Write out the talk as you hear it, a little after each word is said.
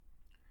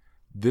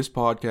This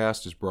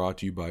podcast is brought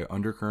to you by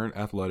Undercurrent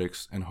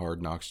Athletics and Hard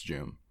Knocks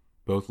Gym,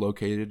 both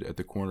located at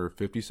the corner of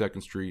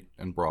 52nd Street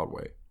and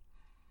Broadway.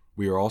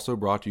 We are also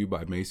brought to you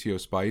by Maceo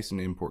Spice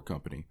and Import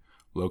Company,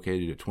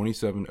 located at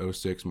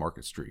 2706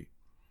 Market Street.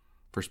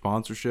 For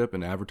sponsorship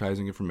and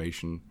advertising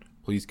information,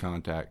 please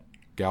contact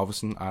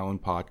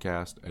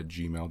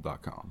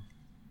galvestonislandpodcast@gmail.com.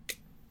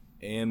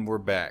 And we're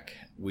back.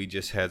 We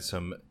just had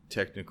some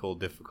technical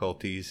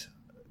difficulties.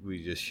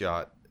 We just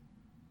shot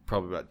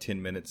probably about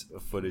 10 minutes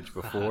of footage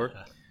before.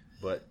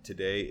 But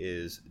today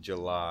is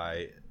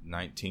July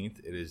 19th.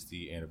 It is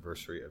the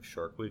anniversary of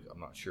Shark Week. I'm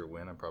not sure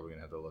when. I'm probably going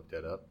to have to look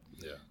that up.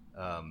 Yeah.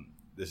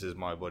 This is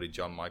my buddy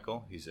John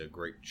Michael. He's a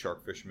great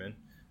shark fisherman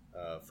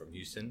from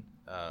Houston.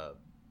 Go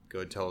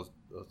ahead and tell us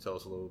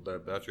a little bit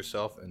about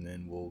yourself, and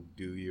then we'll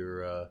do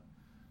your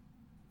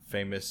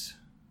famous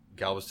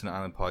Galveston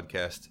Island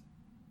Podcast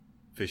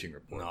fishing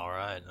report. All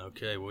right.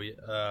 Okay.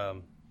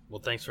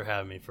 Well, thanks for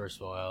having me, first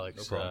of all, Alex.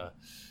 No problem.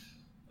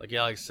 Like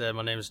Alex said,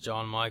 my name is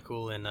John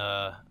Michael, and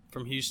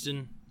from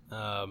Houston.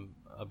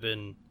 I've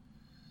been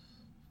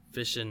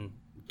fishing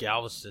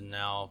Galveston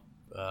now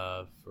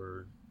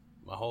for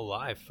my whole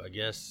life, I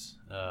guess.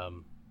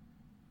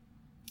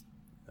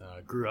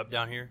 Grew up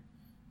down here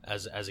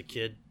as a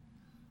kid.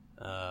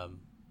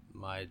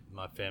 My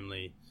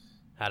family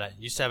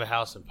used to have a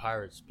house in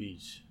Pirates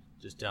Beach,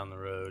 just down the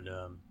road,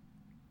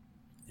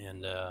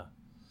 and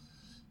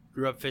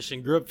grew up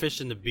fishing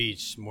the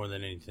beach more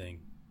than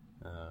anything.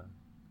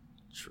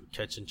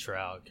 Catching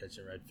trout,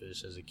 catching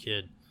redfish as a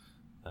kid,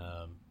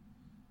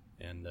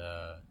 and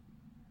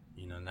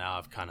now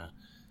I've kind of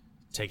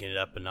taken it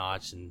up a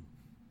notch, and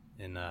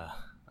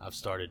I've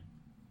started.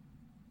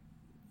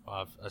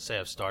 I've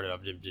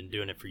been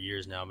doing it for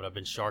years now, but I've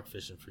been shark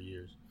fishing for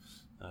years.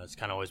 It's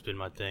kind of always been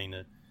my thing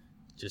to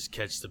just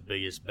catch the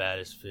biggest,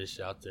 baddest fish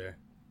out there,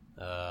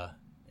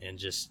 and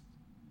just,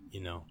 We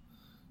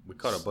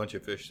caught a bunch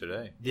of fish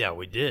today. Yeah,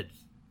 we did.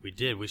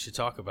 We should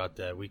talk about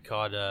that.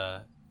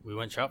 We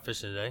went trout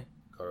fishing today.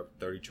 Caught up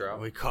 30 trout.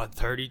 We caught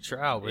 30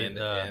 trout. And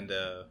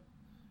a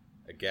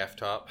gaff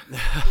top.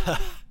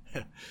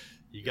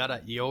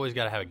 You always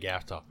gotta have a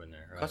gaff top in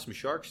there, right? Caught some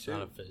sharks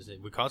too.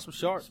 We caught some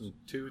sharks. Some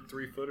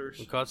 2-3 footers.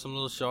 We caught some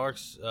little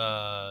sharks.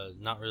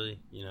 Not really,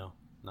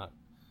 not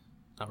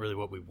really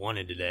what we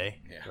wanted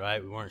today,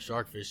 right? We weren't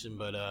shark fishing,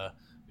 but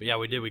yeah,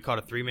 we did. We caught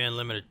a 3-man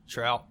limit of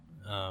trout.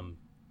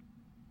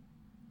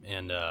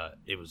 And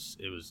it was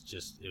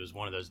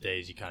one of those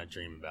days you kind of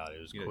dream about. It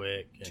was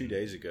quick. 2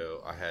 days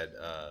ago, I had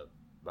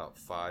about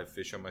 5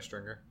 fish on my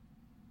stringer.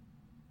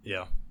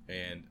 Yeah.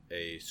 And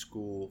a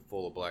school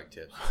full of black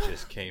tips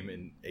just came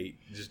and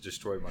just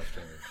destroyed my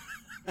stringer.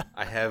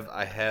 I have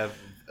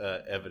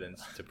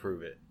evidence to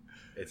prove it.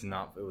 It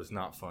was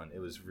not fun. It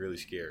was really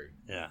scary.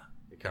 Yeah.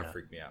 It kind of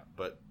freaked me out.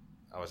 But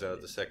I was out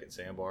at the second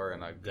sandbar,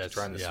 and I was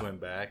trying to swim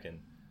back,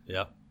 and they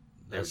were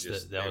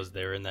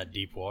in that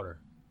deep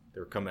water. They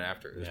were coming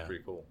after it. It was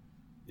pretty cool.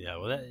 Yeah,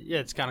 well,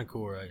 it's kind of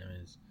cool, right? I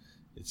mean,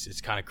 it's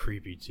kind of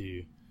creepy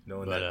too.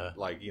 Knowing that,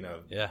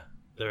 yeah,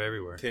 they're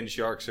everywhere. 10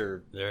 sharks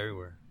are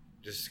everywhere,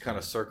 just kind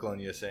of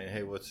circling you, saying,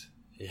 "Hey, what's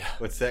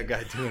that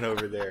guy doing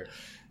over there?"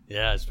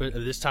 Yeah,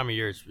 this time of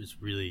year, it's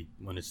really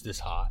when it's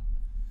this hot.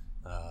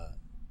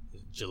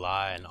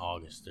 July and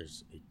August,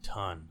 there's a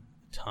ton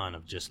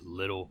of just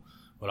little,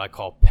 what I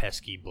call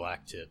pesky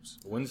black tips.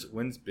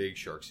 When's big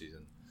shark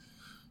season?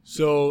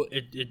 So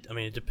it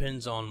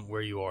depends on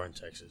where you are in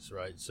Texas,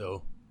 right?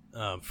 So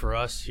for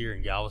us here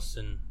in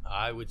Galveston,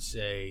 I would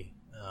say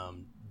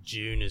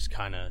June is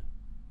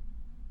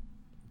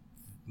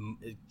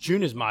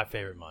my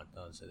favorite month.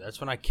 I would say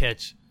that's when I'm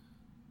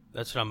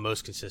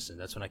most consistent.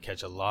 That's when I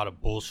catch a lot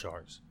of bull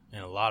sharks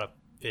and a lot of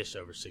fish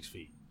over 6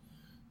 feet.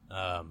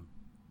 But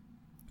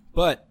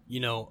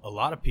a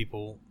lot of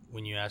people,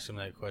 when you ask them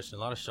that question,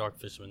 a lot of shark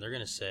fishermen, they're going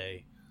to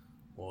say,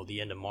 well,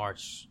 the end of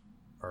March,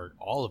 or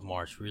all of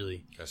March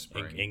really,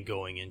 and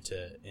going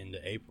into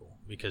April,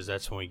 because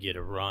that's when we get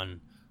a run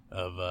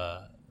of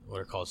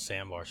what are called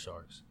sandbar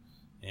sharks,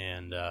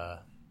 and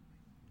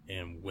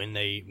when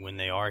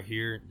they are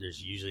here,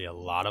 there's usually a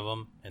lot of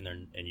them, and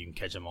you can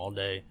catch them all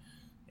day,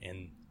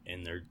 and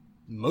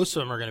most of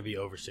them are going to be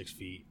over 6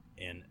 feet,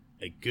 and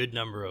a good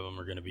number of them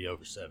are going to be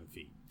over 7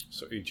 feet.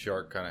 So each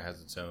shark kind of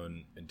has its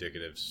own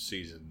indicative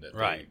season that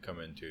they come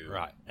into.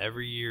 Right.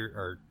 Every year,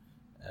 or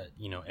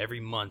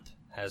every month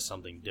has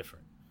something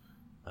different.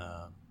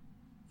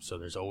 So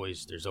there's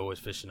always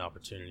fishing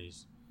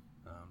opportunities,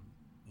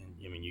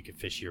 and you can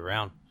fish year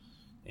round,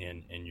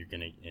 and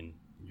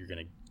you're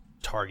gonna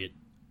target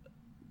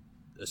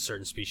a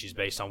certain species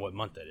based on what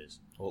month that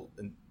is. Well,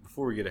 and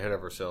before we get ahead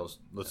of ourselves,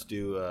 let's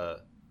do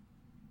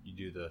you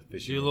do the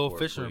fishing. Do a little report,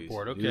 fishing please.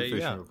 report, okay? Do the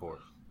fishing report.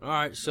 All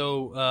right,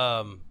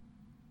 so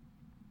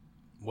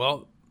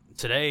well,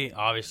 today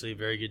obviously a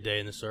very good day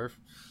in the surf.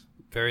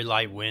 Very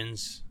light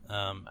winds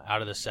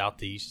out of the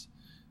southeast.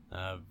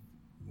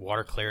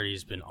 Water clarity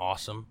has been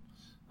awesome.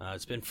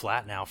 It's been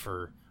flat now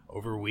for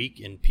over a week,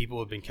 and people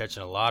have been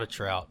catching a lot of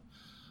trout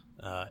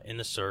in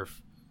the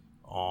surf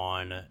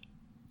on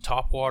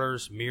top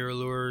waters, mirror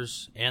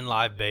lures, and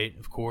live bait,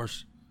 of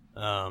course.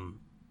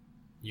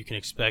 you can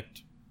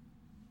expect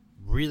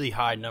really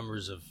high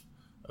numbers of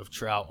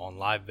trout on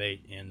live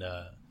bait, and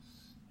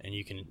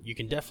you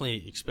can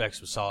definitely expect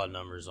some solid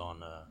numbers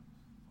on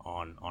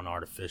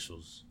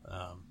artificials.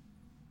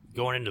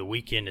 Going into the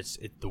weekend,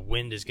 the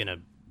wind is going to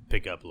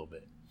pick up a little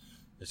bit.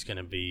 It's going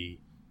to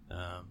be,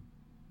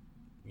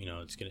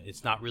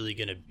 it's not really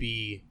going to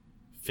be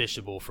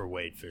fishable for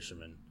wade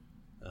fishermen.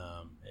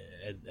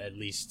 At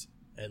least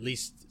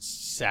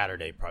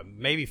Saturday, probably,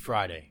 maybe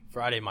Friday.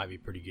 Friday might be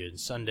pretty good.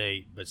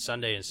 Sunday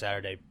and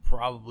Saturday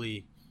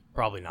probably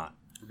not.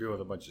 We're dealing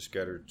with a bunch of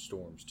scattered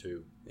storms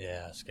too.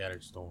 Yeah,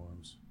 scattered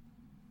storms.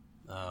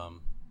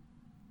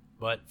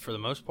 But for the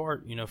most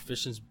part,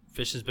 fishing's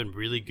been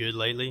really good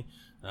lately.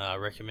 I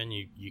recommend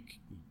you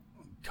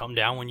come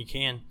down when you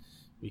can,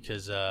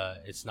 because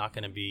it's not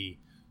going to be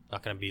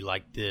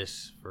like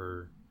this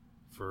for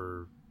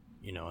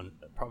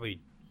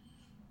probably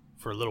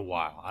for a little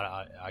while.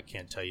 I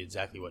can't tell you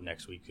exactly what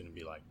next week's going to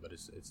be like, but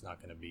it's not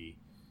going to be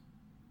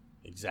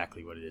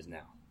exactly what it is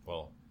now.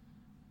 Well,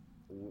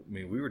 I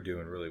mean, we were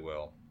doing really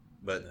well,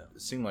 but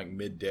it seemed like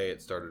midday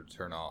it started to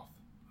turn off.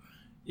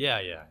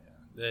 Yeah.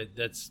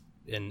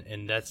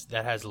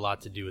 That has a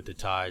lot to do with the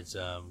tides.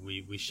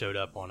 We showed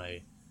up on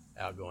a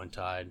outgoing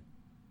tide.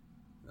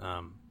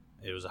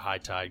 It was a high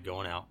tide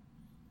going out,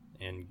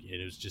 and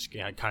it was just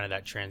kind of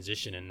that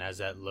transition. And as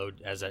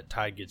that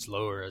tide gets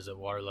lower, as the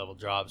water level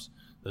drops,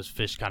 those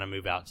fish kind of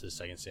move out to the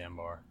second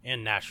sandbar,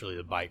 and naturally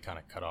the bite kind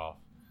of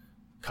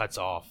cuts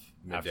off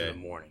midday. After the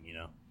morning.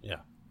 Yeah.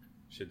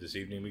 Should this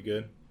evening be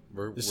good?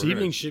 This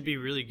evening should be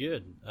really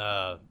good.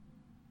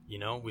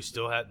 We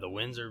still have the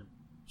winds are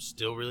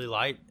still really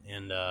light,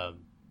 and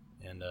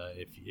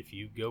if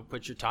you go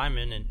put your time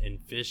in and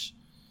fish,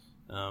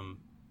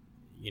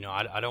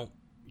 you're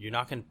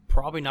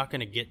probably not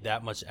gonna get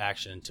that much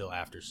action until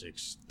after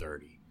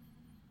 6:30.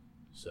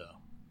 So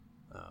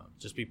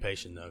just be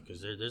patient though,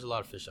 because there's a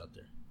lot of fish out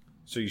there.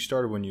 So you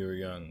started when you were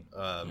young.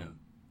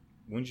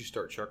 When did you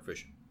start shark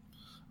fishing?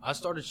 I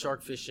started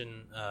shark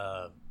fishing.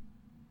 I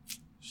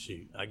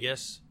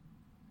guess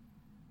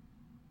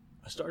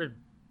I started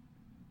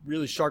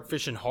really shark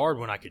fishing hard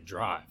when I could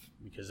drive,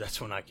 because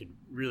that's when I could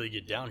really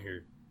get down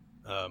here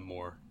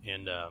more.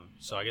 And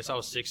so I guess I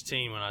was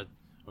 16 when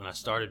I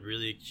started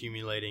really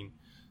accumulating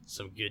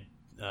some good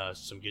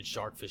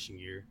shark fishing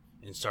gear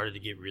and started to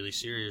get really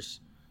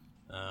serious.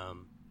 I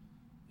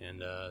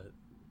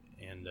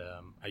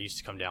used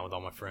to come down with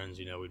all my friends.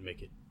 We'd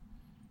make it.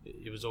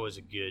 It was always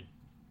a good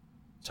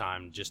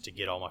time just to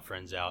get all my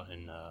friends out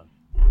and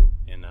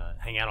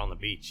hang out on the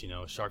beach.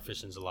 Shark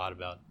fishing's a lot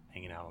about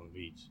hanging out on the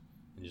beach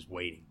and just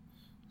waiting.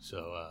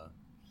 So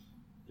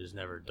there's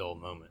never a dull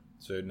moment.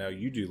 So now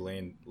you do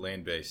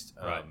land based,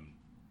 right?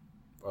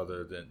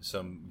 Other than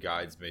some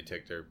guides may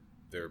take their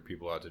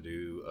people out to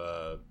do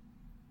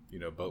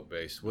boat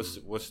based.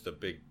 What's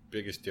the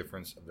biggest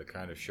difference of the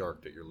kind of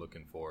shark that you're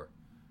looking for,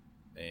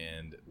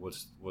 and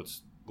what's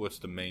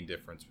the main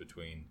difference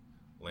between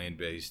land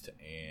based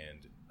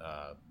and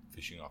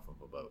fishing off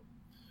of a boat?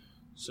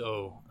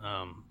 So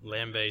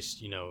land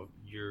based, you're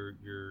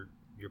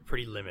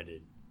pretty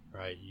limited,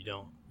 right?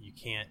 You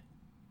can't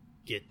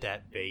get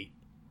that bait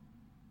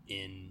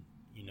in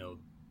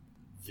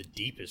the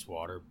deepest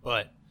water,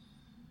 but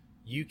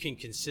you can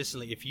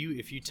consistently, if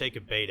you take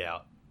a bait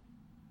out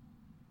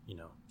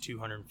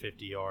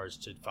 250 yards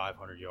to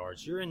 500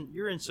 yards, you're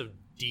in some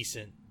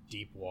decent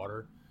deep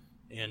water,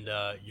 and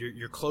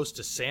you're close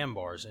to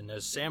sandbars, and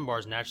those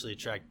sandbars naturally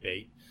attract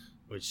bait,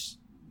 which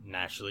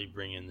naturally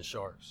bring in the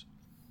sharks.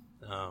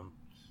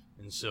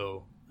 And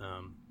so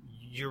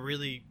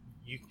you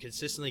can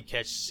consistently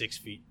catch 6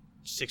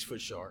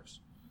 foot sharks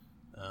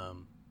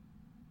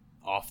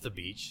off the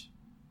beach.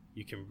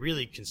 You can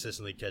really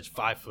consistently catch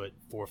 5 foot,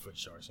 4 foot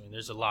sharks. I mean,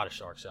 there's a lot of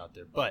sharks out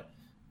there, but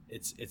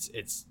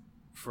it's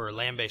for a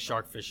land-based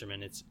shark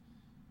fisherman, it's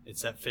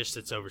that fish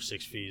that's over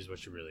 6 feet is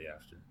what you're really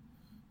after.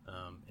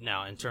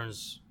 Now, in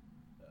terms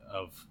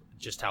of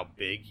just how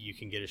big you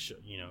can get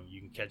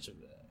you can catch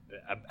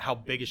how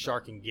big a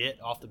shark can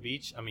get off the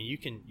beach. I mean, you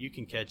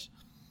can catch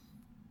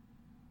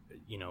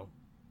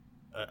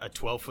a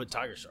 12-foot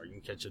tiger shark. You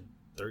can catch a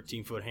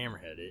 13-foot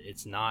hammerhead.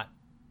 It's not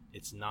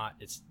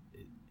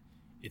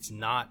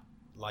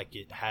like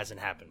it hasn't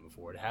happened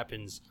before. It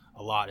happens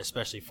a lot,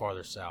 especially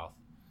farther south.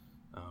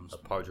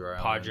 Padre,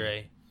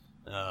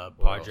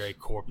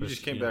 Corpus. You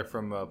just came back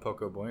from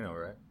Poco Bueno,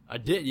 right? I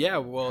did, yeah.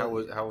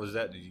 Well, how was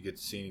that? Did you get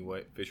to see any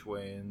fish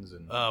weigh-ins?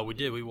 And we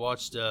did. We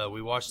watched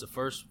the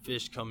first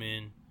fish come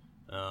in.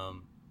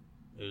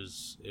 It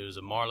was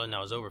a marlin that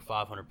was over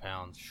 500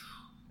 pounds,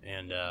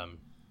 and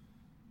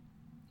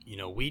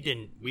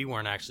we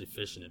weren't actually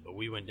fishing it, but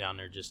we went down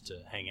there just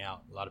to hang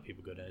out. A lot of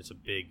people go down. It's a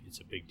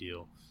big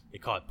deal. They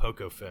call it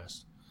Poco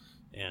Fest,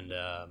 and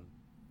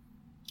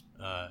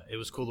it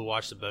was cool to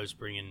watch the boats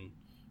bringing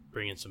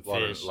some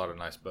fish. A lot of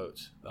nice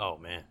boats. Oh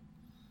man,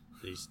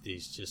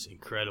 these just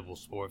incredible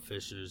sport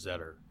fishers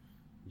that are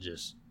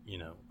just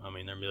they're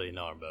 $1 million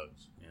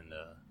boats. And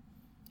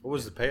what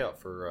was the payout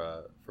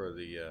for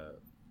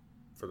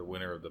for the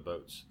winner of the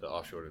boats, the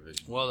offshore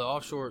division? Well, the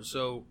offshore,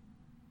 so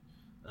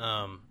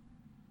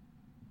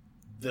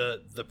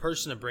the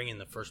person to bring in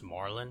the first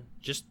marlin,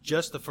 just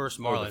the first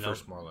marlin. The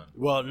first marlin.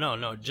 Well,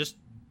 no, just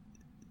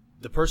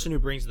the person who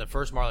brings in the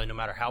first marlin, no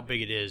matter how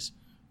big it is,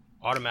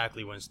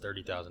 automatically wins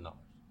 $30,000.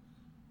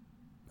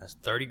 That's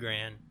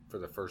 $30,000 for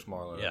the first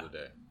marlin of the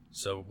day.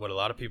 So what a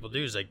lot of people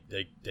do is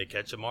they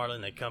catch a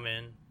marlin, they come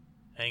in,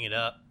 hang it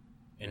up,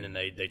 and then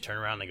they turn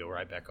around and they go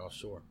right back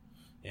offshore.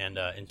 And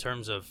in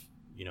terms of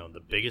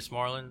the biggest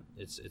marlin,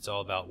 it's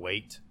all about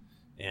weight,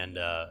 and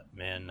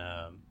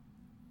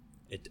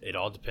it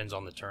all depends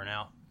on the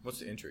turnout. What's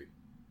the entry?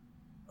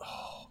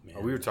 Oh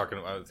man, we were talking.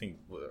 I think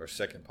our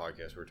second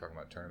podcast we were talking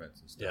about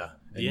tournaments and stuff.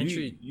 Yeah, the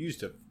entry you used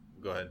to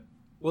go ahead.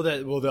 For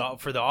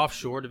the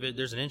offshore division,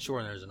 there's an inshore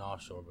and there's an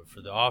offshore. But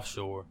for the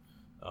offshore,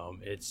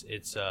 it's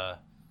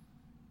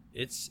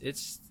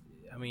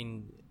I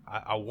mean,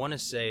 I want to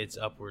say it's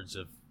upwards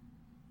of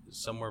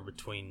somewhere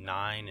between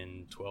 $9,000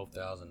 and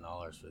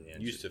 $12,000 for the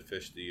entry. You used to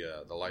fish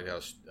the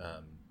lighthouse,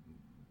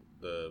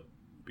 the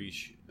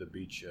beach.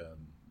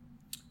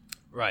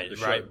 Right.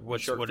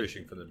 Shark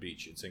fishing from the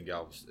beach. It's in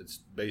Galveston. It's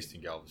based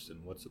in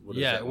Galveston. What is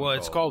that one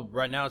it's called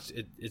right now.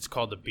 It's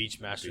called the Beach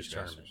Masters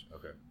Tournament.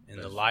 Okay.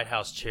 And the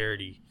Lighthouse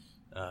Charity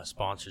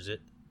sponsors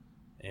it,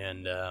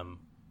 and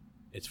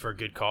it's for a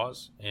good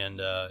cause. And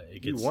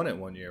it gets. You won it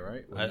one year,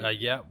 right?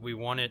 Yeah, we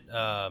won it.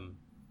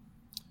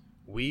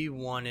 We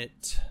won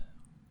it.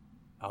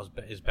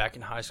 It was back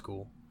in high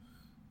school,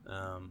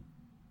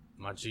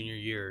 my junior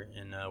year,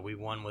 and we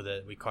won with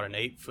we caught an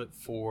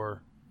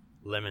 8'4"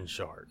 lemon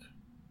shark.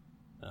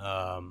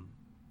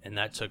 And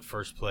that took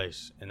first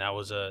place, and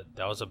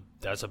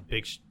that's a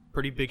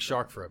pretty big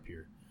shark for up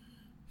here,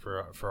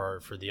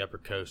 for the upper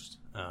coast,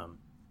 so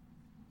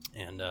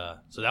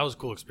that was a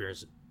cool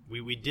experience.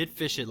 We did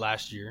fish it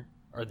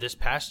this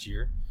past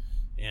year,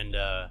 and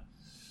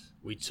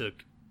we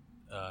took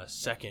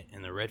second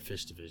in the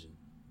redfish division,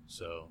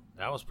 so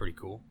that was pretty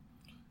cool.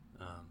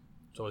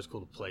 It's always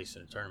cool to place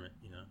in a tournament.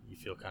 You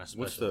feel kind of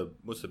special.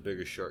 What's the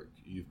biggest shark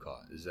you've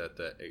caught? Is that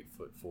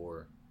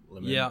 8'4"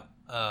 lemon? Yeah,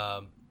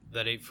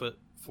 that 8'4"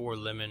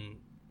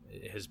 lemon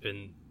has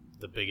been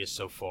the biggest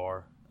so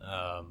far.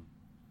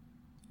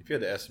 If you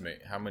had to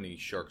estimate, how many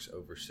sharks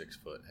over 6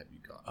 foot have you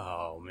caught?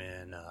 Oh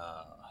man,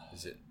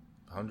 is it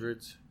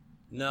hundreds?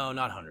 No,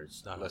 not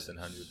hundreds. Not less than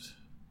hundreds.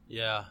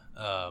 Yeah,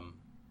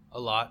 a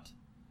lot.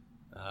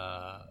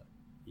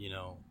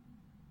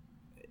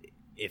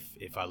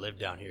 If I lived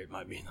down here, it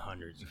might be in the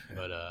hundreds.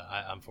 But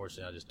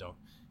unfortunately, I just don't.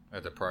 I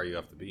have to pry you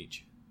off the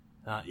beach.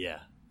 Yeah,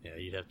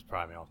 you'd have to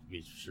pry me off the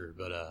beach for sure.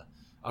 But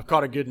I've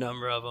caught a good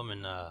number of them,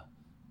 and a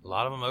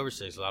lot of them over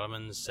 6, a lot of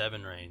them in the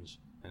 7 range.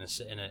 And a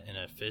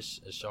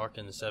shark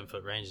in the 7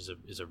 foot range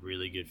is a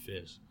really good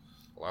fish.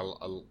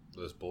 Well,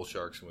 those bull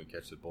sharks, when we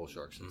catch the bull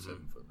sharks in the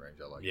 7 foot range,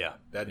 I like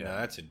that. Now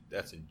that's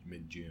in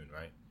mid-June,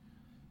 right?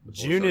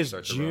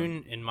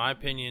 June, in my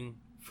opinion,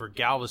 for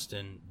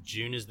Galveston.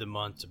 June is the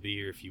month to be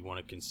here if you want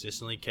to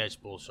consistently catch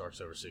bull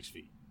sharks over 6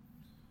 feet.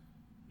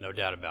 No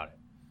doubt about it.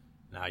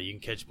 Now you can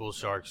catch bull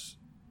sharks.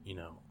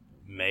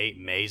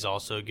 May's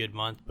also a good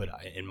month, but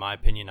in my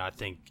opinion, I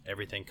think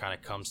everything kind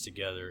of comes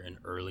together in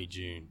early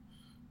June.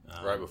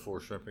 Right before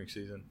shrimping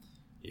season?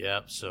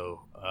 Yep.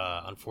 So,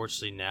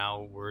 unfortunately,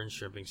 now we're in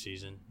shrimping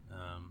season.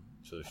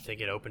 So I think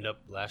it opened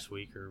up last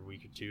week or a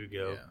week or two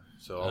ago. Yeah.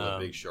 So all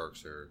the big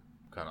sharks are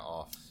kind of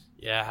off.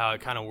 Yeah, how it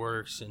kind of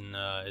works, and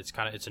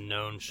it's a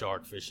known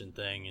shark fishing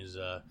thing is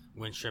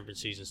when shrimping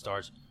season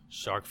starts,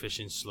 shark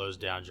fishing slows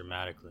down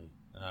dramatically.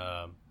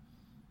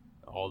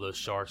 All those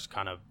sharks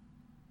kind of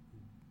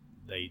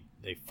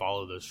they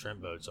follow those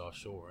shrimp boats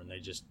offshore, and they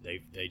just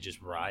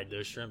ride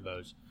those shrimp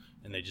boats,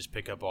 and they just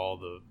pick up all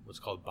the what's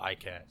called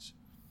bycatch,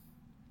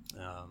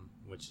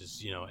 which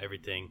is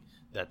everything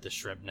that the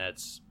shrimp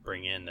nets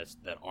bring in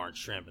that aren't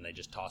shrimp, and they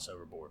just toss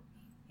overboard,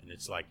 and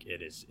it's like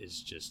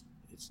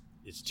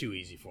it's too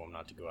easy for them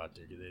not to go out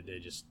there.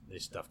 They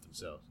stuff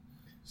themselves.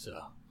 So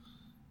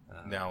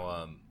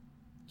now,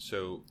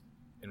 so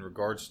in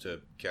regards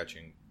to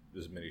catching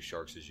as many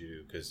sharks as you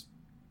do, because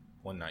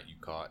one night you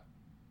caught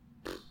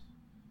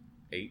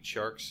 8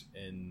 sharks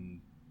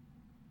in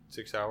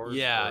 6 hours.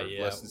 Yeah.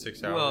 Less than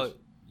 6 hours. Well,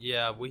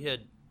 yeah, we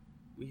had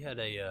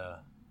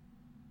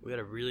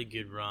a really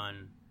good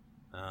run.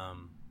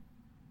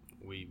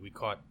 We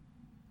caught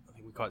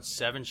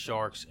 7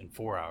 sharks in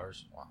 4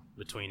 hours. Wow.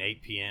 Between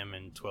 8 p.m.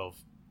 and 12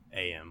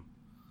 a.m.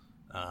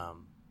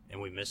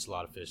 And we missed a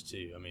lot of fish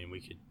too. I mean,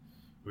 we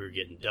were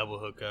getting double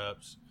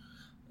hookups.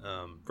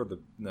 For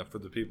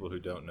the people who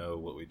don't know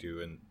what we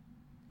do, and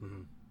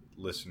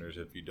listeners,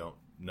 if you don't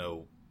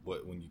know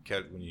when you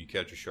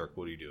catch a shark,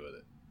 what do you do with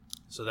it?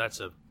 So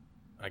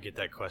I get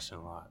that question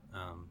a lot,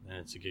 and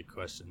it's a good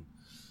question.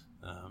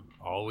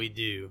 All we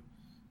do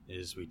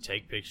is we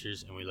take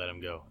pictures and we let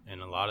them go.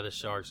 And a lot of the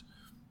sharks,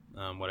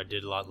 what I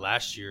did a lot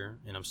last year,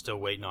 and I'm still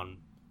waiting on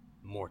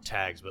more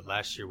tags, but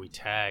last year we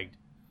tagged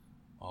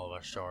all of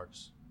our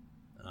sharks.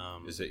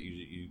 Is that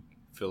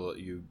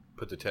you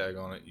put the tag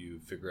on it, you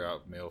figure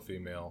out male,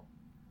 female?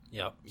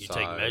 Yep. You size.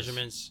 take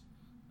measurements.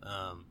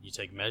 You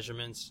take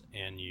measurements,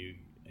 and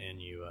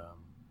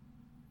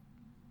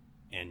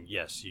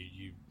yes,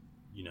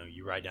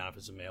 you write down if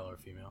it's a male or a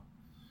female,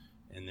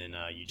 and then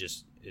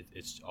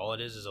it's all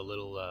it is a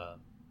little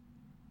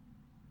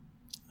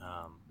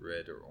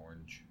red or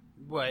orange.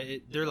 Well,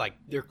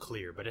 they're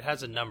clear, but it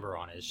has a number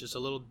on it. It's just a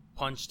little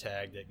punch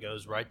tag that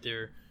goes right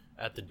there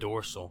at the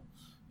dorsal,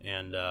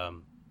 and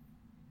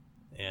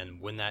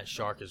when that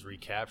shark is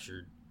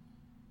recaptured,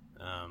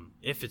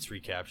 if it's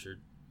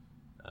recaptured,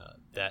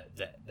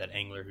 that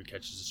angler who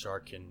catches the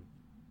shark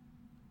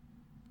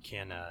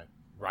can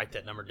write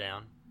that number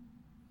down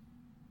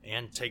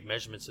and take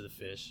measurements of the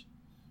fish.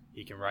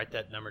 He can write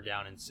that number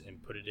down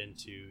and put it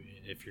into,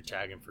 if you're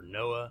tagging for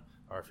NOAA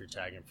or if you're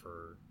tagging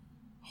for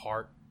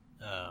Hart.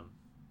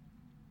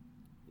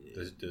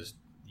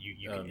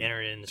 You can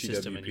enter it in the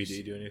system.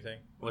 TWPD do anything?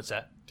 What's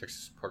that?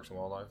 Texas Parks and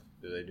Wildlife,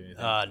 do they do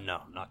anything?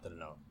 No, not that I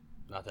know.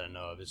 Not that I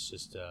know of. It's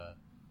just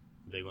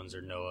big ones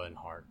are NOAA and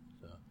Hart.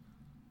 So,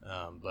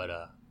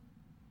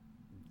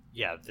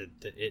 yeah,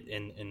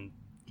 and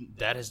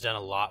that has done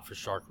a lot for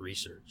shark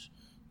research,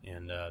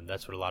 and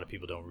that's what a lot of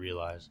people don't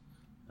realize.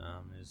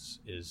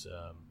 Is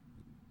a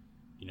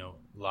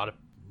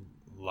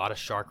lot of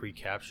shark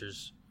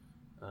recaptures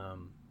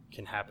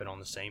can happen on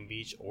the same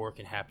beach, or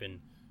can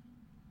happen.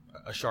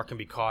 A shark can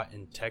be caught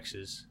in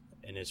Texas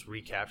and it's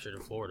recaptured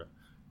in Florida,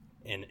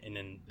 and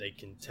then they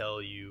can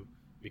tell you,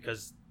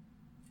 because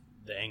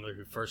the angler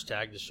who first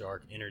tagged the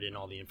shark entered in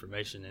all the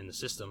information in the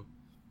system.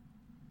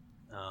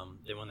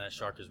 Then when that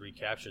shark is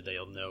recaptured,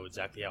 they'll know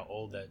exactly how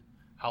old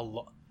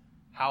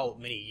how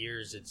many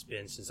years it's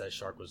been since that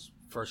shark was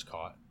first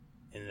caught,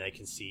 and they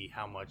can see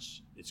how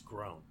much it's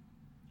grown.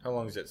 How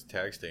long does that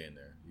tag stay in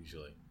there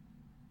usually?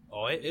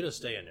 Oh, it'll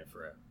stay in there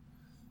forever.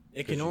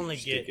 It can only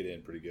stick it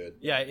in pretty good.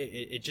 Yeah,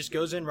 it just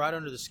goes in right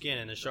under the skin,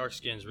 and the shark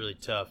skin is really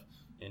tough.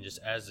 And just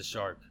as the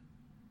shark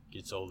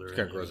gets older, it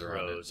kind of grows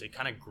around it. It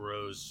kind of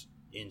grows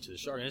into the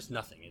shark, and it's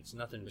nothing. It's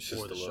nothing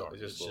for the shark.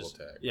 It's just a little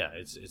tag. Yeah,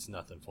 it's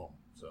nothing for them.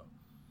 So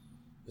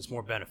it's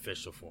more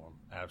beneficial for them.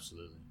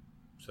 Absolutely.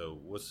 So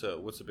what's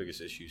the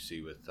biggest issue you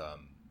see with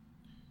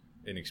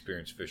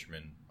inexperienced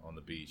fishermen on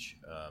the beach?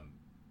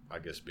 I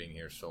guess being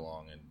here so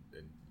long and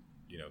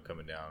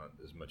coming down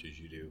as much as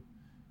you do,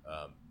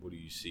 what do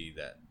you see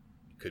that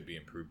could be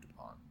improved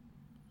upon?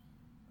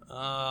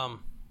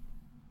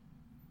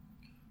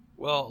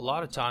 Well, a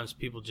lot of times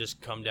people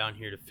just come down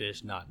here to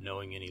fish not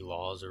knowing any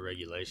laws or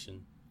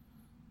regulation,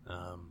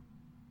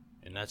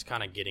 and that's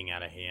kind of getting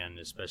out of hand,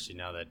 especially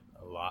now that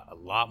a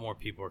lot more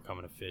people are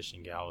coming to fish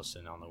in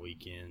Galveston on the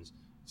weekends.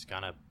 It's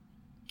kind of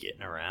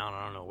getting around.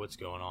 I don't know what's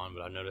going on,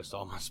 but I noticed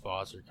all my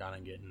spots are kind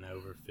of getting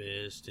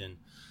overfished, and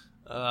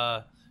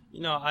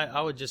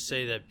I would just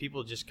say that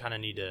people just kind of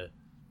need to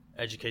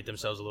educate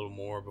themselves a little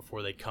more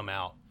before they come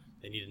out.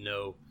 They need to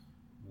know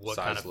what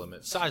size kind of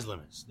limits. Size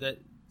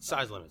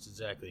limits,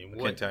 exactly, and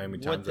what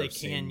they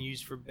can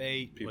use for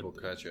bait. People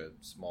catch a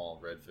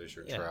small redfish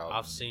or yeah, trout.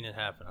 I've seen it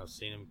happen. I've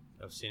seen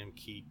them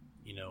keep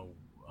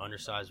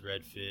undersized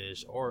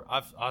redfish. Or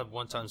I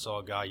one time saw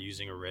a guy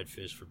using a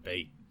redfish for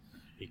bait.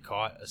 He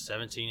caught a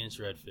 17-inch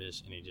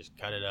redfish and he just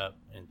cut it up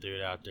and threw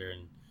it out there,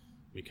 and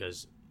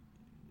because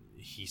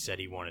he said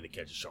he wanted to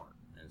catch a shark,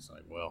 and it's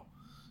like, well,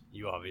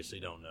 you obviously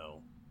don't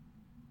know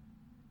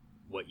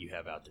what you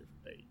have out there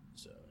for bait.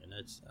 So,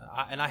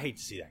 and I hate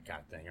to see that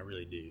kind of thing. I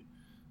really do.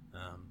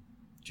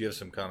 Do you have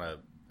some kind of,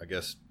 I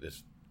guess,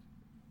 it's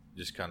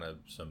just kind of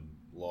some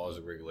laws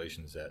or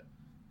regulations that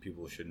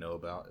people should know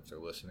about if they're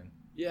listening?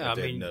 Yeah, if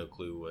they have no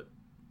clue what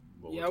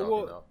we're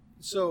talking about.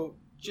 So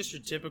just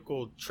your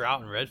typical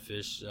trout and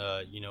redfish,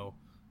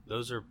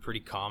 those are pretty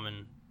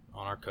common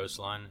on our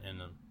coastline,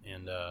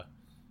 and I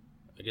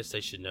guess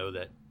they should know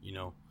that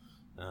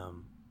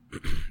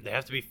they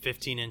have to be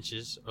 15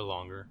 inches or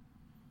longer,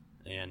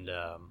 and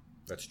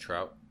that's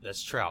trout.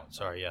 That's trout.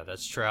 Sorry, yeah,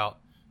 that's trout,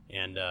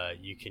 and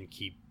you can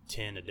keep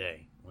 10 a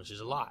day, which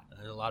is a lot.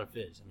 There's a lot of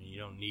fish. I mean, you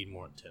don't need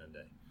more than 10 a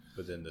day.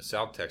 But then the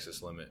South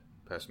Texas limit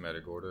past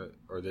Matagorda,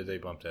 or did they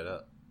bump that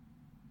up?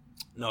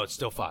 No, it's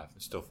still 5.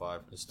 It's still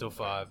 5. It's still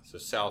 5. So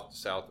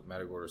south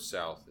Matagorda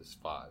South is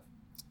 5.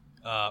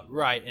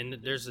 Right, and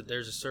there's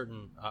a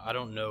certain I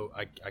don't know,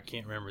 I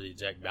can't remember the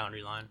exact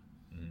boundary line,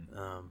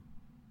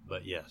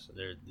 but yes,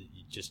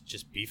 you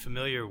just be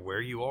familiar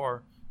where you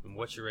are and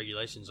what your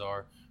regulations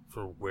are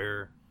for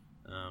where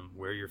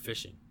you're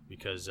fishing,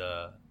 because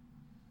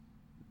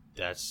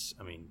that's,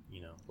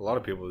 a lot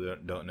of people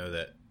don't know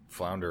that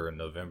flounder in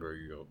November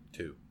you go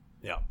 2.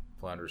 Yeah,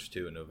 flounder's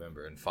 2 in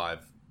November, and 5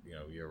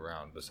 year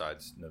round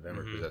besides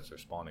November, because that's their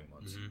spawning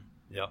months.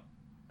 Yep.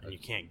 And you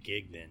can't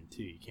gig then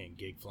too. You can't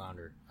gig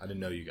flounder. I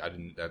didn't know you. I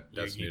didn't.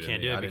 That's you new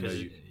can't to me. do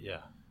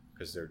it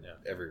because they're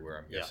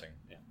everywhere. I'm guessing.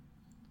 Yeah.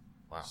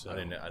 Wow. So, I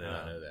did not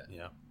know that.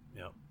 Yeah.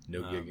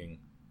 No gigging.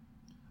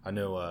 I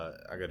know.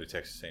 I go to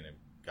Texas A&M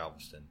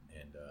Galveston,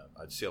 and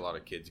I'd see a lot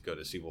of kids go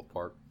to Seawolf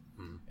Park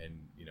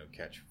and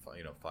catch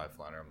 5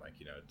 flounder. I'm like,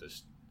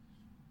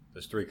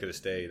 those 3 could have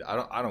stayed.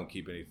 I don't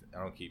keep anything.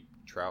 I don't keep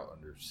trout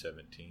under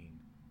 17.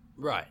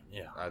 Right.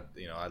 Yeah.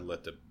 I'd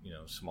let the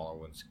smaller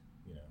ones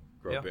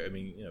grow big. I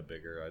mean,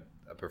 bigger.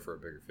 I prefer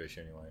bigger fish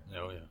anyway.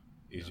 Oh yeah.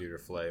 Easier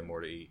to fillet,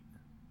 more to eat.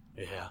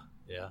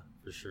 Yeah,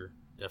 for sure.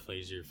 Definitely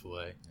easier to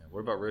fillet. Yeah. What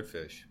about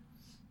redfish?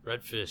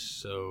 Redfish,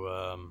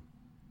 so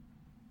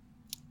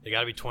they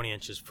got to be 20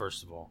 inches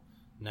first of all.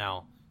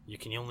 Now you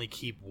can only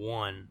keep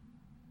one.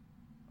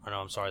 Oh no,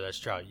 I'm sorry, that's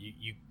trout.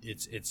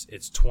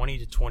 It's 20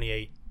 to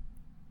 28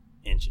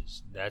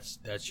 inches.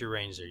 That's your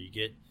range there. You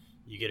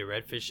get a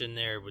redfish in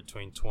there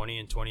between 20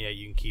 and 28.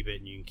 You can keep it,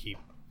 and you can keep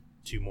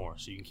 2 more,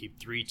 so you can keep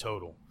 3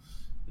 total.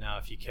 Now,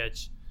 if you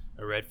catch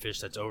a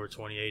redfish that's over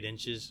 28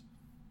 inches,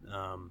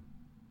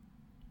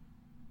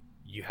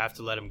 you have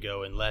to let them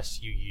go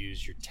unless you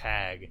use your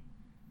tag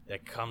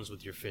that comes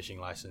with your fishing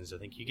license. I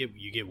think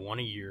you get one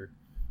a year,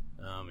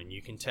 and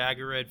you can tag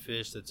a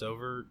redfish that's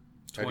over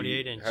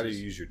 28 inches. How do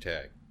you use your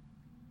tag?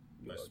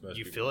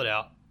 You fill it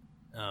out.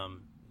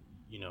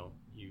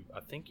 I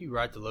think you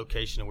write the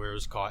location of where it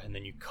was caught, and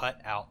then you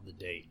cut out the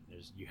date.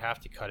 You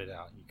have to cut it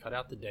out. You cut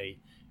out the date,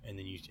 and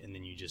then you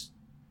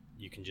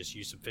can just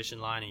use some fishing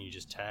line, and you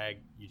just tie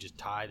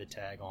the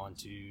tag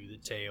onto the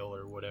tail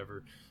or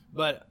whatever.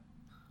 But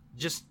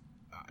just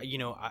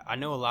I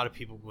know a lot of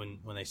people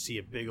when they see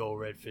a big old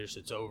redfish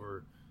that's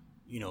over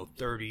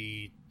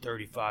 30,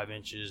 35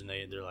 inches, and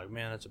they're like,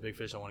 man, that's a big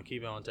fish. I want to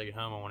keep it. I want to take it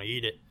home. I want to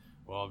eat it.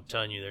 Well, I'm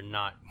telling you, they're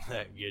not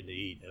that good to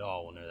eat at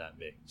all when they're that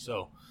big.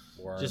 So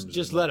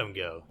just let them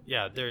go.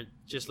 Yeah,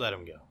 just let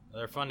them go.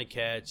 They're fun to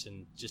catch,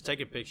 and just take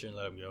a picture and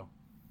let them go.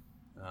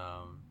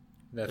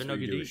 That's what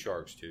you do with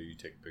sharks too. You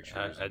take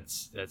pictures. I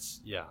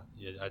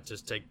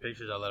just take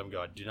pictures. I let them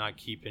go. I do not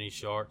keep any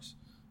sharks.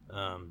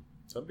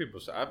 Some people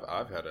say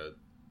I've had a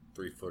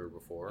 3-footer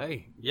before.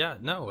 Hey, yeah,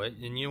 no,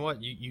 and you know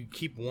what? You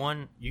keep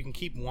one. You can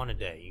keep one a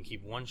day. You can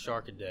keep one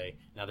shark a day.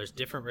 Now, there's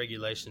different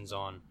regulations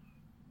on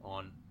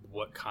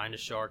what kind of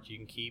shark you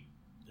can keep.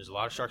 There's a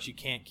lot of sharks you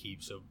can't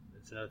keep, so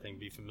that's another thing.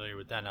 Be familiar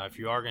with that. Now, if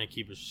you are going to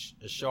keep a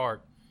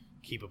shark,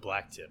 keep a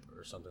black tip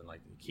or something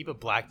like that. Keep a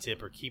black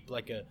tip, or keep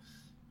like a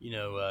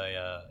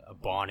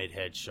bonnet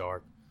head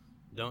shark.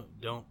 Don't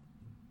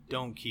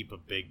keep a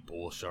big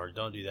bull shark.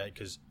 Don't do that,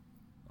 because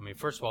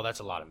first of all, that's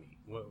a lot of meat.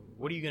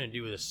 What are you going to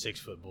do with a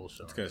 6-foot bull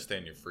shark? It's going to stay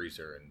in your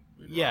freezer and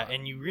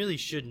and you really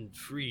shouldn't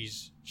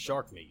freeze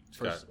shark meat.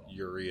 First of all,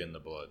 urea in the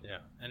blood. Yeah,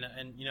 and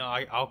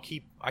I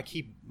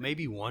keep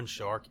maybe one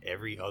shark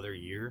every other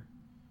year,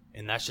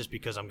 and that's just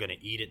because I'm going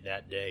to eat it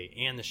that day.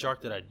 And the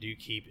shark that I do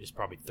keep is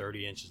probably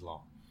 30 inches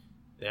long.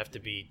 They have to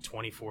be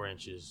 24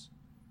 inches,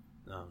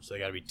 so they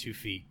got to be 2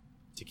 feet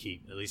to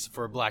keep, at least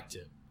for a black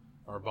tip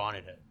or a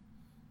bonnet head,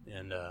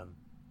 and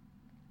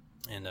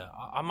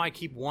I might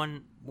keep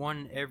one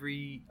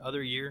every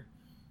other year,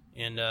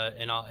 and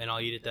I'll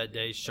eat it that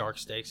day. Shark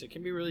steaks. It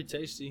can be really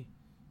tasty,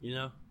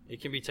 It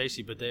can be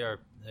tasty, but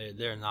they're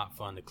not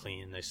fun to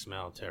clean, and they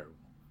smell terrible.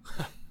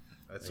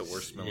 That's the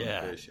worst smelling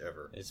fish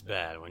ever. It's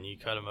bad when you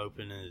cut them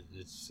open.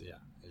 It's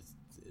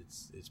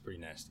pretty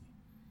nasty.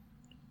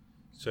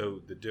 So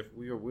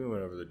we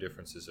went over the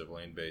differences of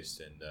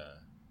land-based and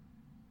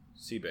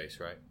sea-based,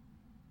 right?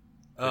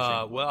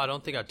 Well, I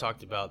don't think I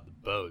talked about the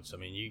boats.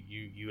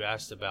 You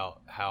asked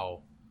about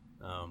how,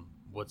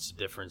 what's the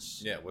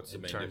difference? Yeah, what's the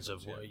main difference? In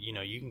terms of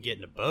you can get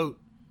in a boat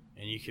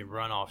and you can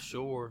run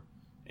offshore,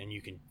 and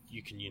you can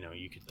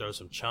throw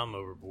some chum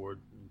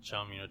overboard,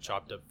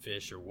 chopped up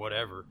fish or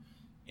whatever,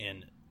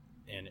 and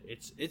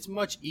it's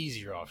much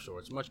easier offshore.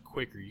 It's much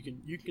quicker.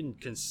 You can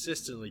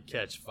consistently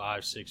catch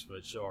 5-6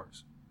 foot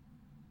sharks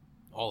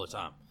all the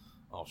time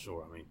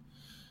offshore.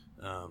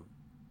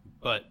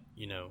 But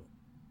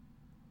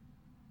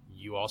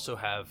you also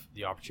have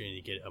the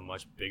opportunity to get a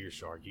much bigger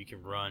shark. You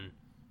can run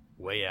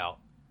way out,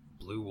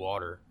 blue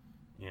water,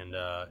 and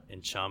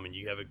chum, and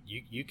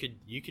you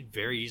could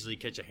very easily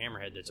catch a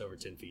hammerhead that's over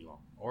 10 feet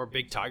long, or a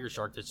big tiger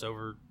shark that's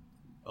over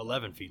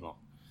 11 feet long.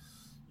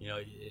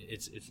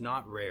 It's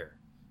not rare,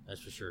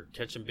 that's for sure.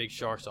 Catching big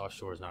sharks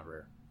offshore is not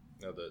rare.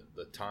 Now,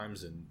 the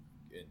times in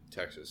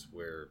Texas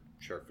where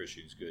shark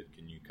fishing is good,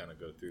 can you kind of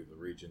go through the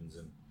regions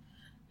and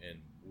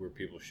where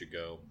people should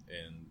go,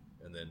 and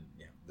then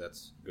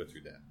let's go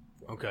through that.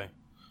 Okay.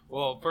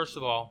 Well, first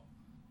of all,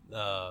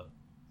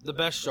 the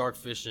best shark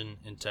fishing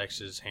in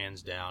Texas,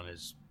 hands down,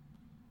 is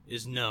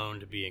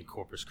known to be in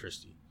Corpus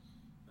Christi,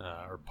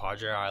 or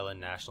Padre Island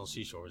National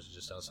Seashore, which is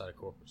just outside of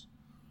Corpus,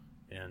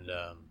 and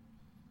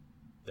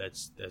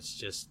that's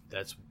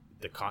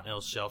the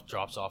continental shelf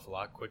drops off a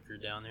lot quicker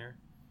down there.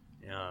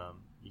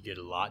 You get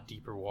a lot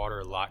deeper water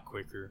a lot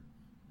quicker,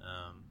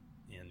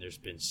 and there's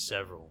been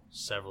several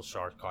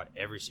sharks caught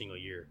every single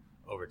year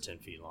over 10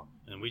 feet long,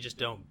 and we just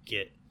don't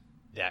get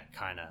that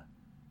kind of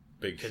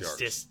big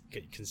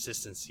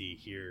consistency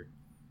here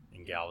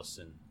in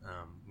Galveston.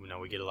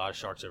 We get a lot of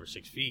sharks over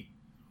 6 feet,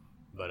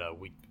 but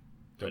we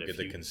don't get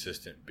the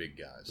consistent big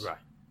guys, right?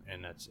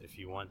 And that's, if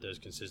you want those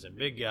consistent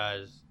big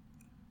guys,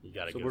 you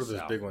got to go south. So what are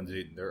those big ones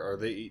eating? Are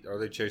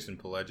they chasing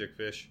pelagic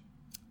fish?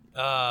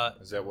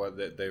 Is that why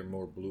they're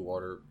more blue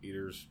water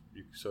eaters,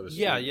 so to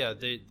speak? Yeah,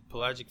 they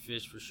pelagic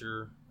fish for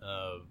sure.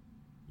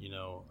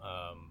 You're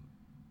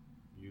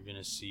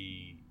gonna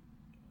see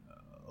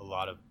a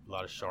lot of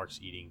sharks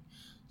eating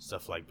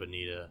stuff like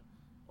bonita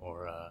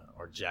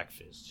or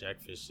jackfish.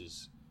 Jackfish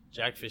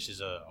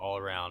is a all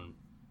around,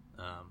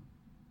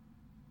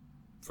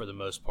 for the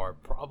most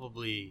part,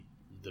 probably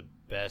the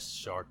best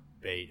shark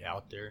bait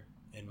out there,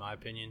 in my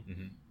opinion.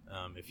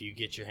 Mm-hmm. If you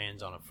get your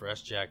hands on a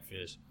fresh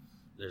jackfish,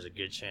 there's a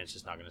good chance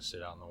it's not going to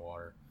sit out in the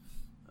water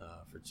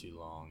for too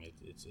long.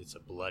 It's a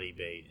bloody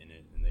bait, and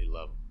they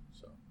love them.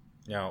 So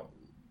now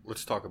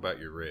let's talk about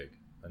your rig.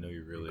 I know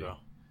you're really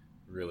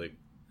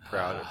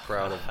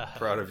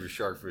proud of your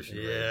shark fishing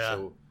rig.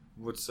 So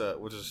what's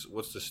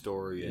the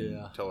story,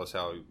 and tell us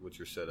what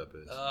your setup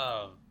is.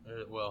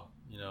 Well,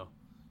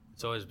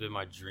 it's always been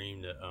my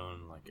dream to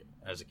own, like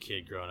as a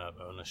kid growing up,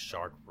 own a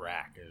shark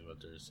rack is what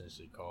they're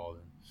essentially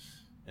called,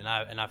 and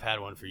I've had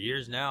one for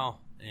years now,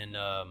 and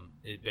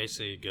it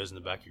basically goes in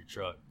the back of your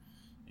truck,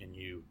 and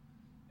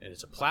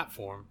it's a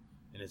platform,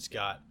 and it's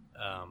got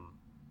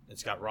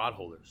rod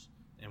holders,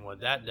 and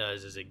what that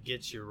does is it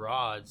gets your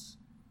rods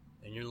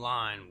and your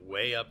line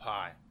way up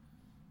high.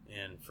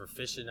 And for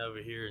fishing over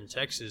here in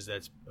Texas,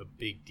 that's a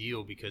big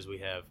deal because we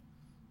have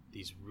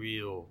these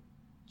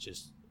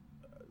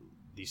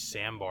these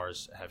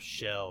sandbars have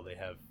shell. They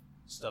have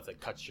stuff that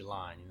cuts your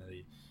line.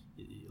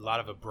 A lot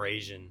of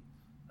abrasion,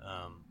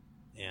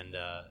 and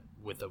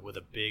with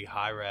a big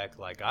high rack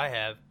like I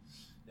have,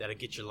 that'll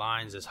get your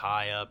lines as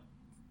high up,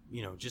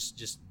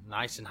 just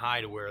nice and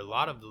high to where a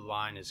lot of the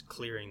line is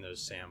clearing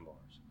those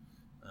sandbars.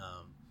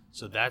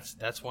 So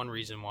that's one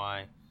reason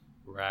why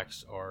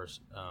racks are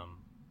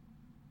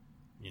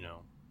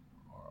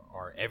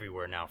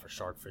everywhere now for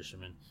shark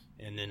fishermen.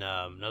 And then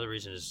a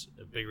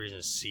big reason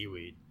is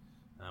seaweed.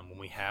 When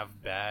we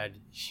have bad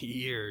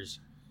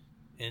years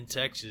in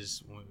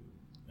Texas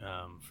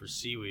for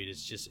seaweed,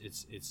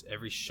 it's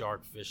every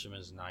shark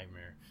fisherman's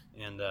nightmare.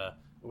 And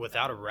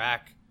without a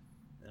rack,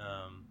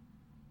 a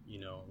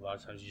lot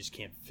of times you just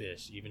can't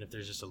fish, even if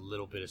there's just a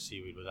little bit of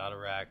seaweed. Without a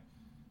rack,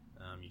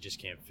 you just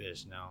can't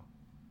fish. Now,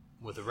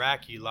 with a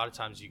rack, a lot of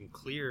times you can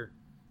clear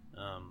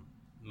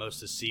most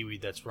of the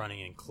seaweed that's running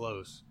in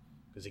close,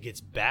 because it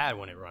gets bad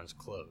when it runs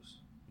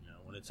close.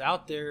 When it's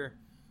out there,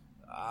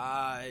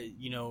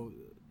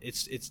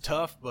 it's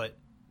tough, but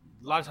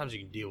a lot of times you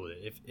can deal with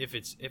it if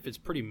it's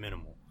pretty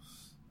minimal.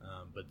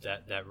 But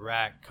that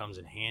rack comes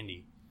in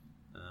handy,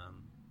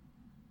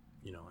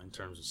 in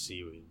terms of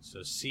seaweed.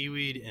 So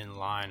seaweed and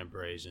line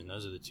abrasion,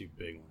 those are the two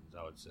big ones,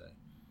 I would say.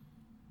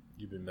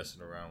 You've been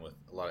messing around with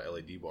a lot of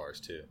LED bars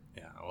too.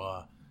 Yeah,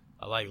 well,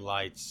 I like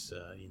lights.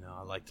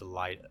 I like to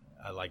light.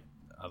 I like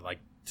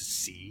to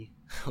see,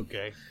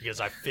 okay, because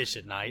I fish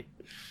at night.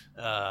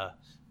 I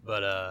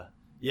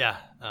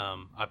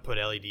put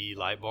LED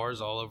light bars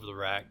all over the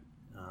rack,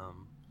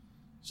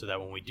 so that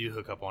when we do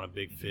hook up on a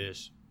big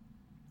fish,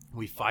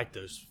 we fight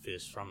those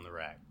fish from the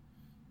rack.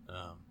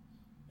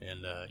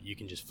 And you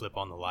can just flip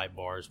on the light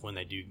bars when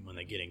they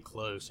get in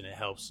close, and it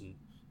helps in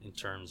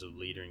terms of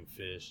leadering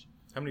fish.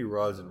 How many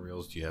rods and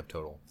reels do you have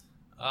total?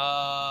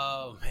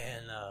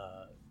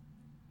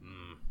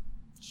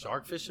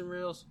 Shark fishing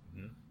reels?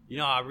 Mm-hmm.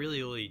 I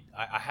really only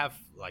I have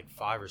like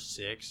 5 or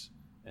 6,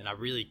 and I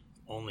really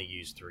only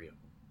use 3 of them.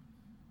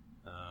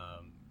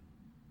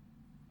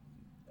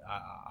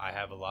 I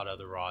have a lot of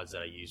other rods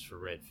that I use for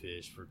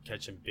redfish, for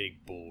catching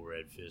big bull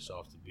redfish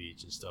off the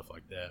beach and stuff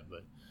like that.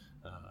 But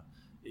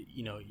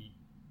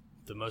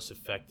the most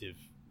effective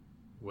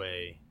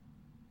way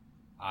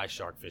I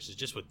shark fish is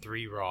just with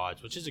 3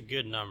 rods, which is a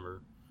good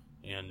number.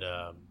 And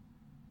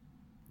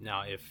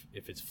now if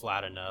it's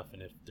flat enough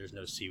and if there's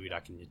no seaweed, I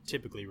can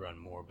typically run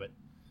more. But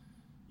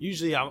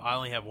usually I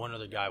only have one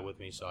other guy with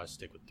me, so I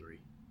stick with 3.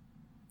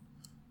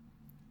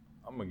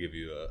 I'm going to give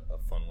you a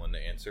fun one to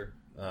answer.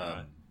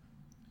 Right.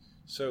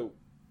 So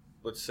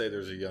let's say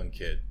there's a young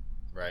kid,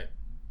 right?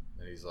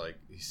 And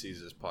he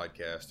sees this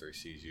podcast, or he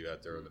sees you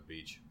out there on the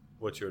beach.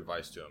 What's your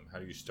advice to him? How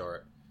do you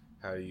start?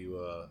 How do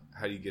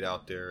you get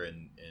out there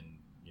and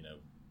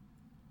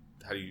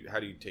how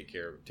do you take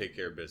care of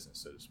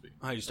business, so to speak?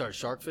 How do you start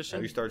shark fishing?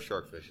 How do you start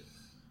shark fishing?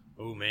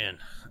 Oh man.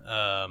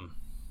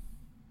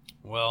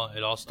 Well,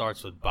 it all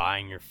starts with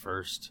buying your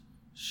first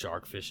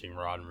shark fishing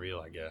rod and reel,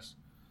 I guess.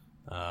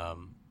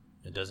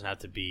 It doesn't have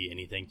to be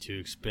anything too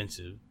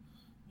expensive.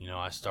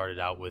 I started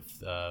out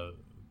with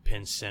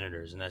Penn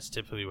Senators, and that's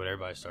typically what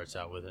everybody starts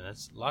out with, and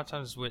that's a lot of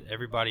times what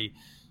everybody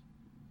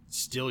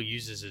still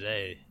uses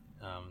today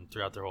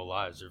throughout their whole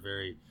lives. They're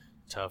very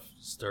tough,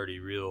 sturdy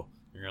reel.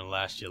 They're going to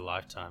last you a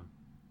lifetime.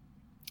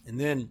 And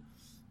then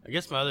I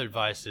guess my other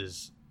advice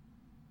is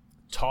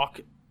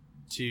talk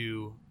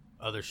to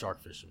other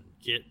shark fishermen.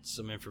 Get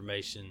some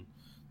information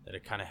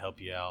that'll kind of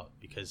help you out,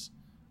 because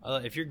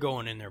if you're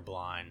going in there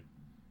blind,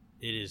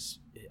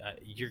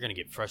 you're going to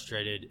get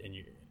frustrated, and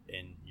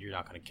you're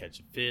not going to catch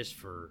a fish.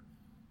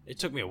 It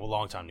took me a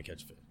long time to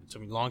catch a fish. It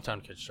took me a long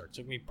time to catch a shark. It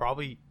took me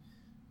probably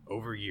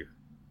over a year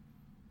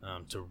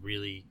to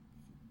really,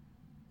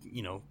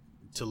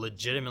 to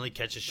legitimately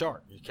catch a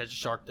shark. You catch a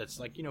shark that's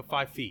like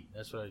 5 feet.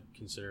 That's what I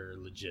consider a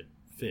legit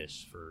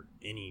fish for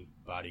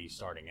anybody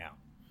starting out.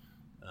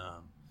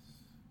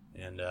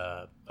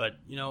 But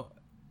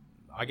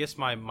I guess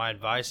my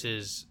advice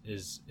is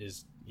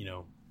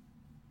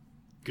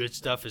good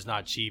stuff is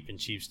not cheap and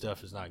cheap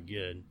stuff is not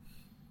good.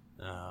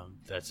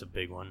 That's a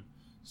big one.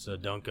 So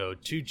don't go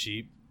too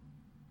cheap.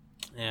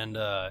 And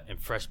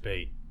fresh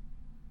bait.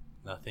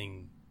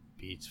 Nothing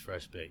beats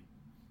fresh bait.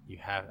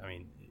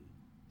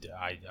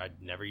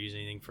 I'd never use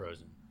anything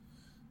frozen.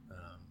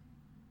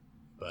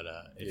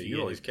 If you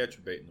always catch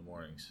your bait in the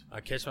mornings.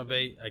 I catch my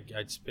bait.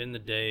 I'd spend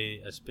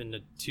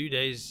the 2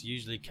 days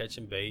usually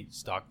catching bait,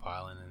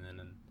 stockpiling, and then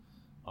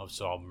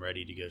so I'm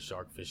ready to go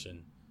shark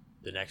fishing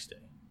the next day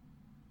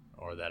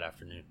or that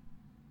afternoon.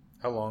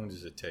 How long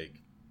does it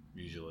take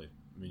usually?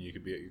 I mean, you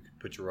could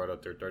put your rod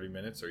out there 30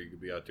 minutes, or you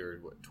could be out there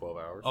 12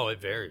 hours. Oh, it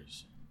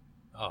varies.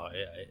 Oh,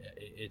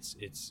 it's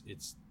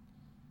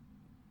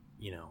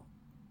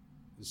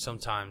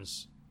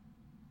sometimes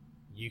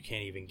you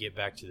can't even get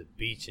back to the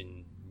beach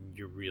and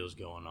your reel's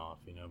going off,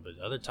 but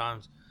other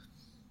times,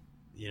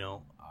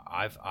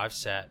 I've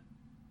sat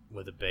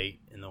with a bait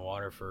in the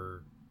water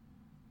for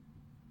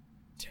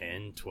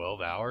 10,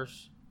 12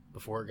 hours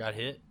before it got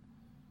hit.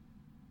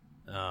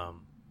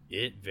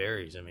 It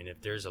varies. I mean,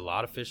 if there's a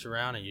lot of fish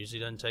around, it usually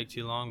doesn't take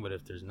too long, but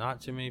if there's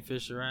not too many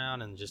fish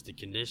around and just the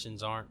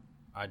conditions aren't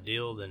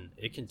ideal, then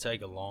it can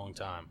take a long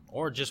time,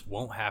 or it just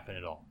won't happen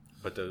at all.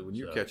 But when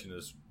you're catching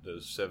those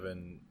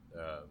seven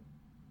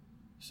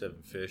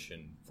fish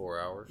in 4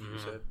 hours,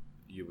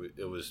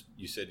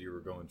 you said you were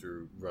going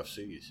through rough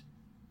seas.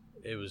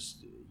 It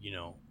was,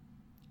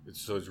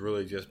 So it's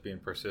really just being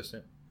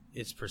persistent.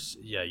 You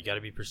got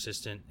to be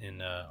persistent,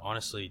 and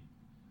honestly,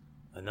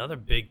 another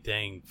big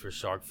thing for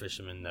shark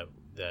fishermen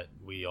that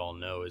we all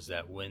know is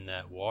that when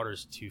that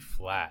water's too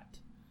flat,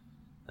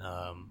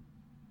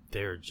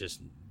 they're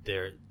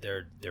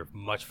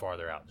much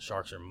farther out. The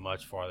sharks are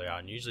much farther out,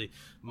 and usually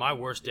my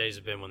worst days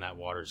have been when that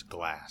water's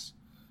glass.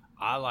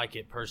 I like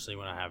it personally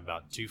when I have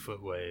about 2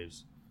 foot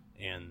waves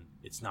and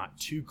it's not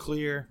too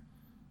clear,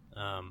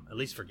 at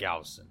least for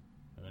Galveston.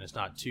 I mean, it's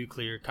not too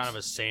clear, kind of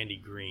a sandy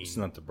green. It's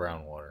not the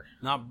brown water.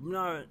 Not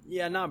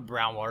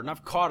brown water. And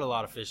I've caught a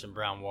lot of fish in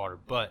brown water,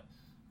 but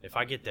if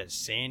I get that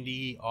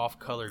sandy,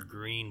 off-colored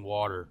green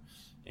water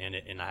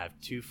and I have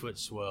 2 foot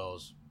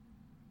swells,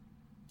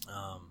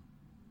 I'm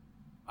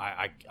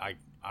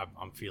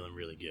feeling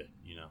really good,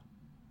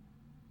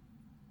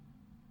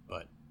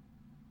 But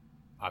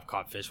I've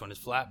caught fish when it's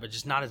flat, but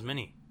just not as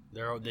many.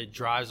 It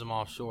drives them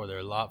offshore. They're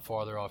a lot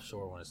farther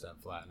offshore when it's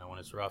that flat. Now when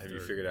it's rough, have you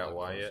figured out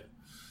why yet?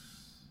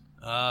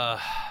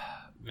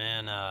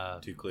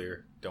 Too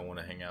clear. Don't want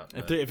to hang out.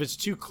 If it's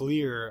too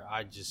clear,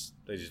 they just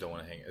don't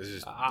want to hang. It's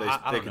just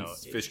I don't know.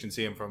 Fish can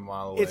see them from a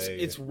mile away.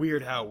 It's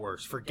weird how it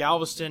works. For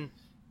Galveston,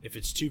 if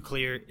it's too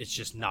clear, it's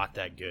just not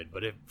that good.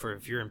 But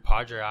if you're in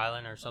Padre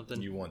Island or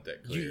something, you want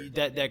that clear.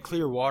 That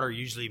clear water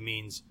usually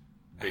means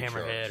big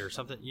hammerhead sharks or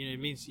something. It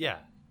means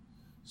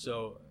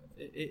So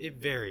it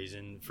varies,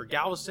 and for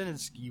Galveston,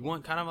 you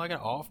want kind of like an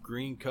off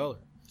green color.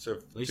 So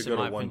to go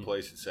to one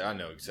place and say, I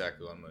know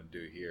exactly what I'm going to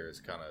do here,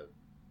 is kind of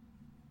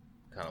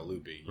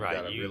loopy. You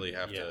got to really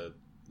have to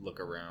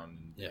look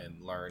around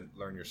and learn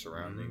your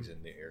surroundings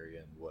in the area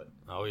and what.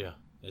 Oh yeah,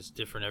 it's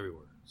different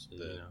everywhere. So,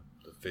 the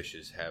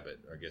fish's habit,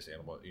 or I guess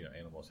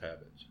animals'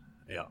 habits.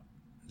 Yeah,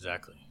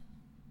 exactly.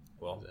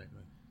 Well,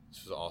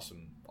 this was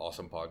an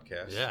awesome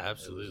podcast. Yeah,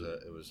 absolutely.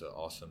 It was an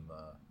awesome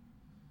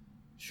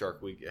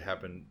Shark Week. It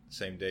happened the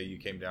same day you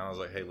came down. I was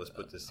like, hey, let's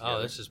put this together.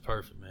 Oh, this is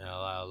perfect, man.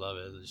 I love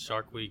it.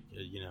 Shark Week,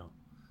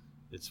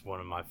 it's one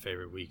of my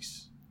favorite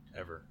weeks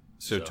ever.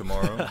 So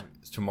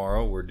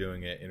tomorrow we're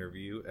doing an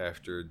interview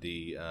after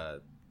the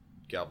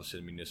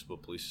Galveston Municipal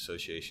Police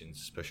Association's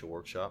special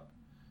workshop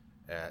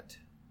at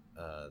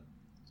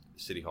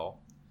City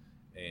Hall,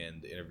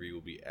 and the interview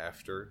will be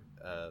after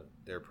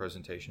their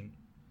presentation.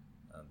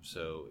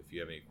 So if you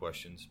have any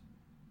questions,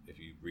 if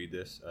you read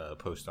this,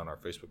 post on our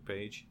Facebook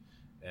page.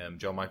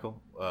 John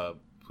Michael,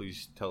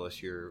 please tell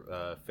us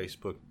your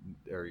Facebook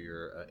or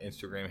your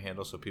Instagram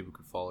handle so people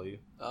can follow you.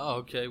 Oh,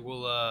 okay.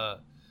 Well,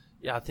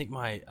 I think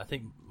my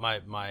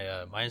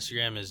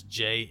Instagram is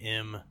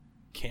JMCamel,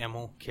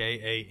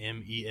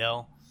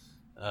 KAMEL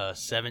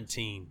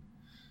 17.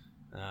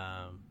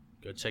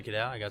 Go check it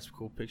out. I got some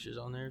cool pictures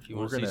on there if you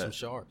want to see some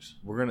sharks.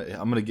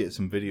 I'm gonna get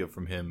some video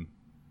from him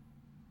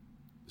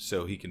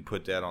so he can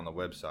put that on the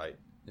website.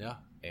 Yeah.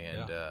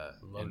 And I'd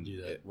love to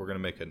do that. We're going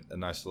to make a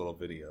nice little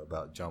video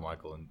about John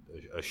Michael and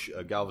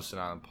a Galveston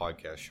Island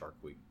podcast Shark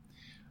Week.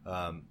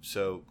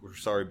 So we're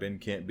sorry Ben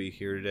can't be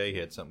here today. He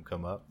had something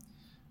come up.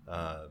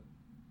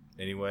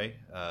 Anyway,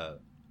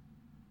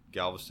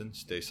 Galveston,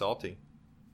 stay salty.